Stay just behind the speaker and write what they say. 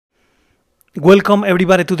Welcome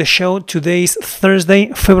everybody to the show. Today is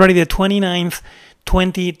Thursday, February the 29th,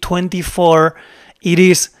 2024. It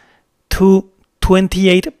is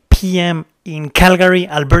 2:28 p.m. in Calgary,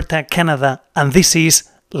 Alberta, Canada, and this is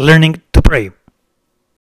Learning to Pray.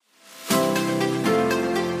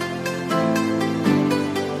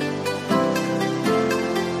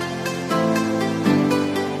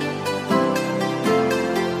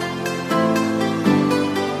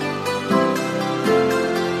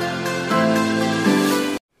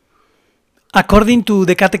 According to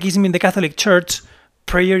the Catechism in the Catholic Church,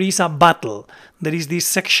 prayer is a battle. There is this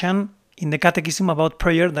section in the Catechism about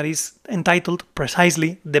prayer that is entitled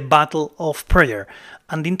precisely The Battle of Prayer.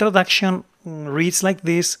 And the introduction reads like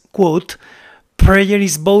this, quote, "Prayer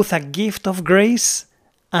is both a gift of grace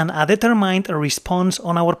and a determined response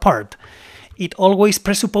on our part. It always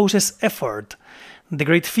presupposes effort. The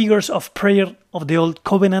great figures of prayer of the Old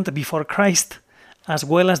Covenant before Christ, as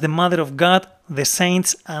well as the Mother of God, the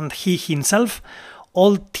saints, and He Himself,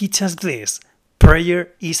 all teach us this.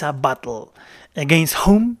 Prayer is a battle. Against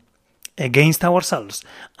whom? Against ourselves,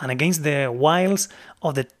 and against the wiles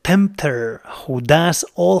of the tempter who does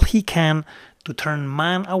all he can to turn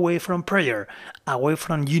man away from prayer, away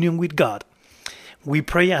from union with God. We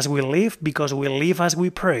pray as we live because we live as we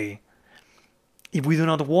pray. If we do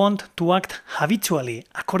not want to act habitually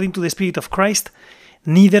according to the Spirit of Christ,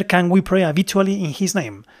 neither can we pray habitually in His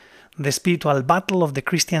name. The spiritual battle of the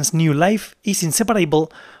Christian's new life is inseparable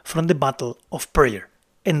from the battle of prayer."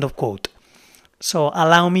 End of quote. So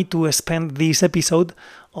allow me to spend this episode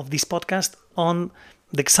of this podcast on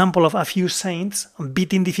the example of a few saints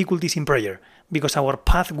beating difficulties in prayer, because our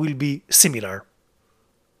path will be similar.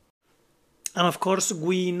 And of course,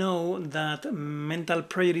 we know that mental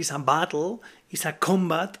prayer is a battle, is a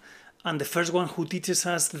combat, and the first one who teaches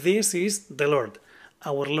us this is the Lord.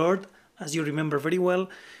 Our Lord, as you remember very well,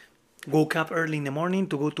 woke up early in the morning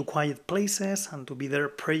to go to quiet places and to be there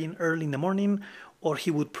praying early in the morning, or He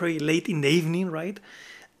would pray late in the evening, right?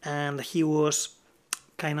 And He was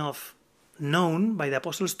kind of known by the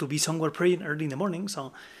apostles to be somewhere praying early in the morning,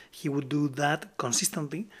 so He would do that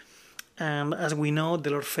consistently. And as we know, the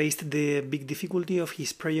Lord faced the big difficulty of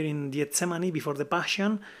His prayer in Gethsemane before the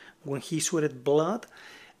Passion, when He sweated blood.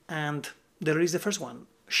 And there is the first one,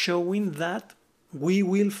 showing that we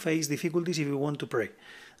will face difficulties if we want to pray.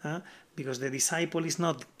 Because the disciple is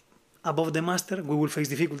not above the master, we will face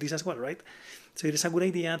difficulties as well, right? So it is a good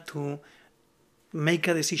idea to make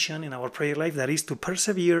a decision in our prayer life that is to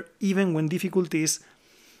persevere even when difficulties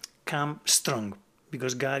come strong,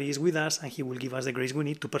 because God is with us and He will give us the grace we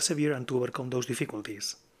need to persevere and to overcome those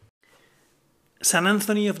difficulties. Saint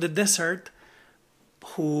Anthony of the Desert,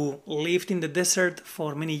 who lived in the desert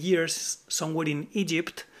for many years, somewhere in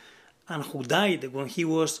Egypt, and who died when he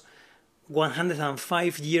was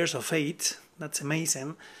 105 years of age. That's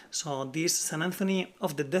amazing. So this Saint Anthony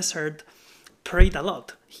of the Desert prayed a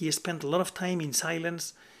lot. He spent a lot of time in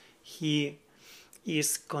silence. He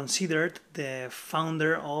is considered the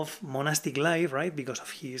founder of monastic life, right? Because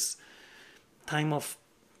of his time of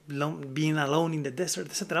being alone in the desert,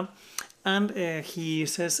 etc. And he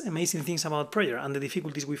says amazing things about prayer and the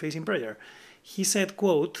difficulties we face in prayer. He said,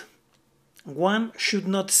 quote, "One should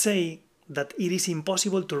not say that it is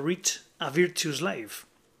impossible to reach a virtuous life,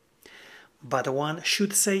 but one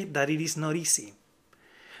should say that it is not easy.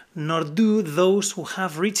 Nor do those who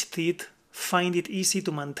have reached it find it easy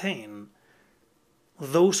to maintain.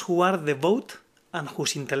 Those who are devout and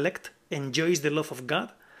whose intellect enjoys the love of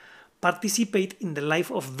God participate in the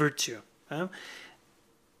life of virtue."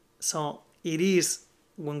 So it is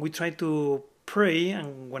when we try to pray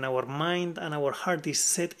and when our mind and our heart is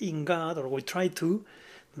set in God, or we try to,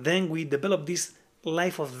 then we develop this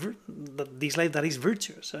life that is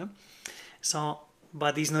virtuous. So,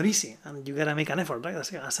 but it's not easy, and you gotta make an effort, right?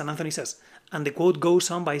 As Saint Anthony says. And the quote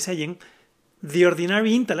goes on by saying, "The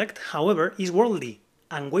ordinary intellect, however, is worldly,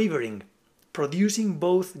 unwavering, producing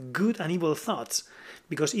both good and evil thoughts,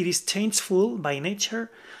 because it is changeful by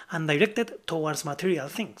nature and directed towards material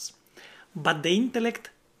things. But the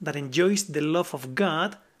intellect that enjoys the love of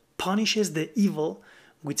God punishes the evil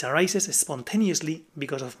which arises spontaneously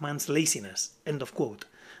because of man's laziness." End of quote.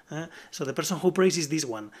 So the person who prays is this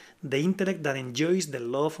one, the intellect that enjoys the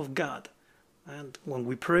love of God. And when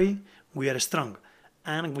we pray, we are strong,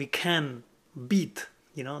 and we can beat,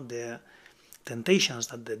 the temptations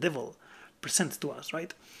that the devil presents to us,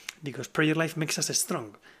 right? Because prayer life makes us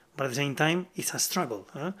strong, but at the same time, it's a struggle,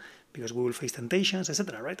 because we will face temptations,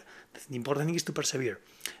 etc., right? The important thing is to persevere.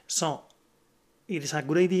 So it is a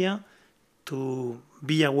good idea to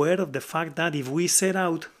be aware of the fact that if we set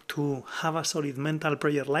out to have a solid mental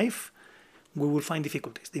prayer life, we will find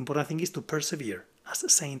difficulties. The important thing is to persevere,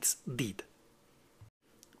 as saints did.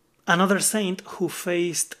 Another saint who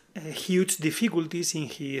faced huge difficulties in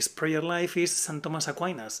his prayer life is St. Thomas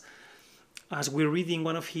Aquinas. As we read in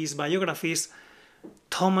one of his biographies,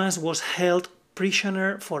 Thomas was held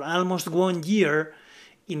prisoner for almost 1 year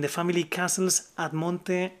in the family castles at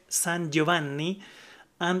Monte San Giovanni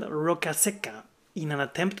and Roccasecca in an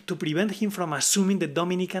attempt to prevent him from assuming the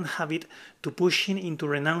Dominican habit, to push him into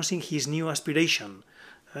renouncing his new aspiration.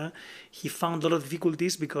 He found a lot of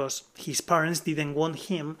difficulties because his parents didn't want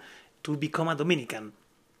him to become a Dominican.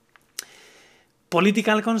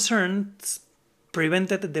 Political concerns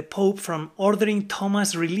prevented the Pope from ordering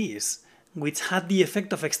Thomas' release, which had the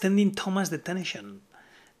effect of extending Thomas' detention.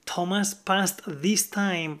 Thomas passed this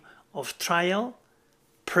time of trial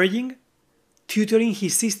praying, tutoring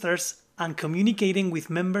his sisters, and communicating with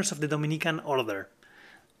members of the Dominican order.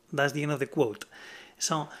 That's the end of the quote.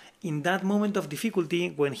 So, in that moment of difficulty,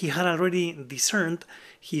 when he had already discerned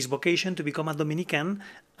his vocation to become a Dominican,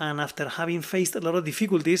 and after having faced a lot of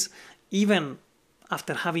difficulties, even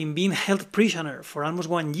after having been held prisoner for almost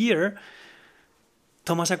 1 year,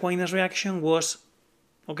 Thomas Aquinas' reaction was,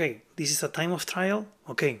 okay, this is a time of trial,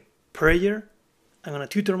 okay, prayer, I'm going to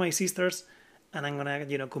tutor my sisters, and I'm going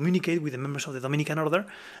to, communicate with the members of the Dominican order,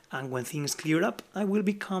 and when things clear up, I will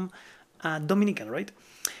become a Dominican, right?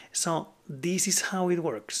 So this is how it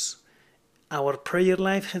works. Our prayer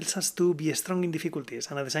life helps us to be strong in difficulties,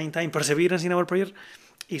 and at the same time, perseverance in our prayer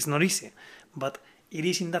is not easy, but it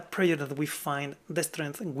is in that prayer that we find the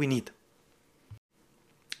strength we need.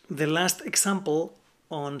 The last example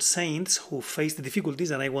on saints who faced difficulties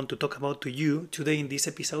that I want to talk about to you today in this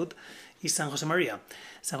episode is San Josemaria.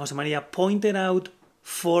 San Josemaria pointed out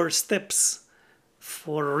 4 steps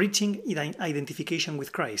for reaching identification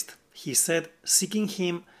with Christ. He said, seeking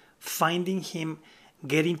Him, finding Him,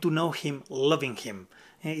 getting to know Him, loving Him.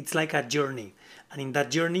 It's like a journey, and in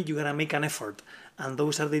that journey you gotta make an effort, and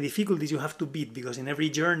those are the difficulties you have to beat, because in every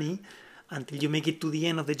journey, until you make it to the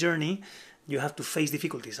end of the journey, you have to face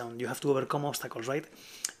difficulties and you have to overcome obstacles, right?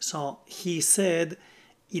 So he said,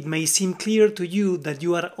 it may seem clear to you that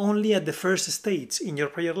you are only at the first stage in your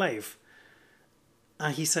prayer life.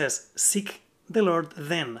 And he says, seek the Lord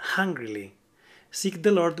then hungrily. Seek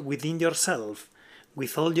the Lord within yourself,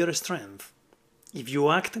 with all your strength. If you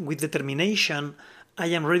act with determination, I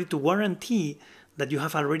am ready to guarantee that you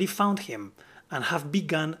have already found Him and have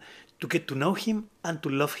begun to get to know Him and to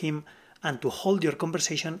love Him and to hold your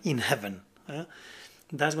conversation in heaven.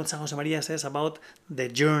 That's what San Josemaria says about the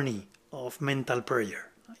journey of mental prayer.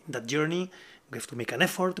 In that journey, we have to make an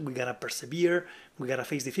effort, we gotta persevere, we gotta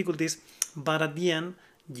face difficulties, but at the end,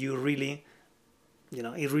 it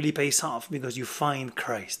really pays off because you find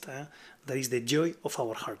Christ. That is the joy of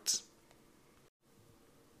our hearts.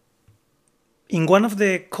 In one of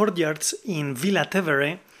the courtyards in Villa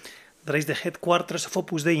Tevere, that is the headquarters of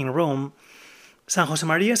Opus Dei in Rome, San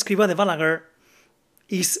Josemaria Escrivá de Balaguer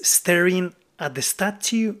is staring at the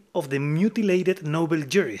statue of the mutilated noble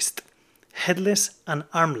jurist, headless and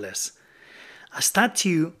armless, a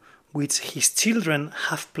statue which his children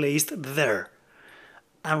have placed there.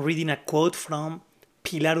 I'm reading a quote from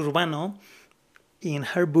Pilar Urbano in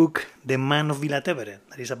her book The Man of Villa Tevere,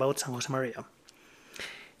 that is about San Josemaria.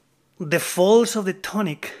 The falls of the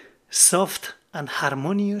tonic, soft and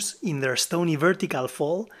harmonious in their stony vertical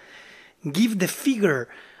fall, give the figure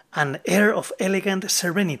an air of elegant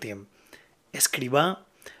serenity. Escrivá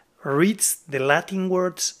reads the Latin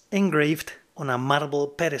words engraved on a marble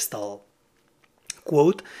pedestal.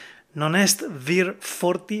 Quote, non est vir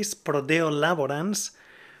fortis prodeo laborans,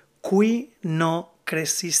 qui no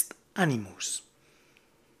crescit animus.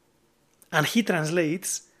 And he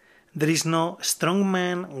translates, there is no strong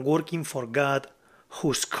man working for God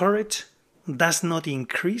whose courage does not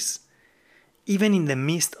increase even in the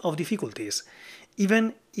midst of difficulties,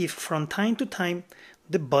 even if from time to time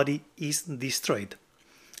the body is destroyed.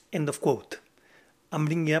 End of quote. I'm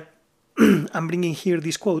bringing here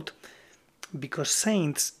this quote because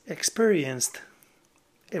saints experienced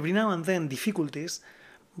every now and then difficulties,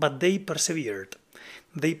 but they persevered.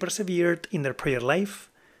 They persevered in their prayer life,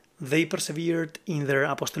 they persevered in their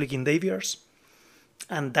apostolic endeavors,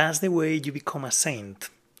 and that's the way you become a saint.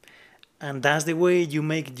 And that's the way you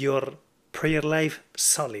make your prayer life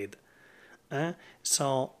solid.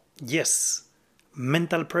 So, yes,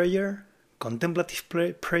 mental prayer, contemplative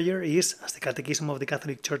prayer is, as the Catechism of the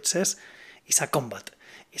Catholic Church says, is a combat.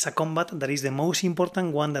 It's a combat that is the most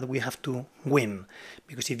important one that we have to win.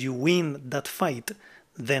 Because if you win that fight,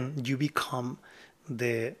 then you become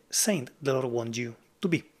the saint the Lord wants you to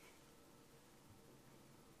be.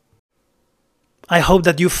 I hope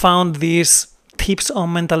that you found these tips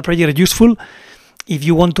on mental prayer useful. If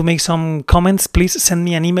you want to make some comments, please send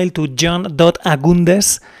me an email to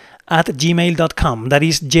john.agundez@gmail.com. That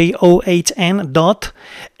is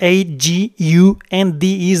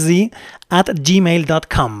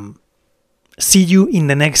john.agundez@gmail.com. See you in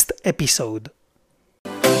the next episode.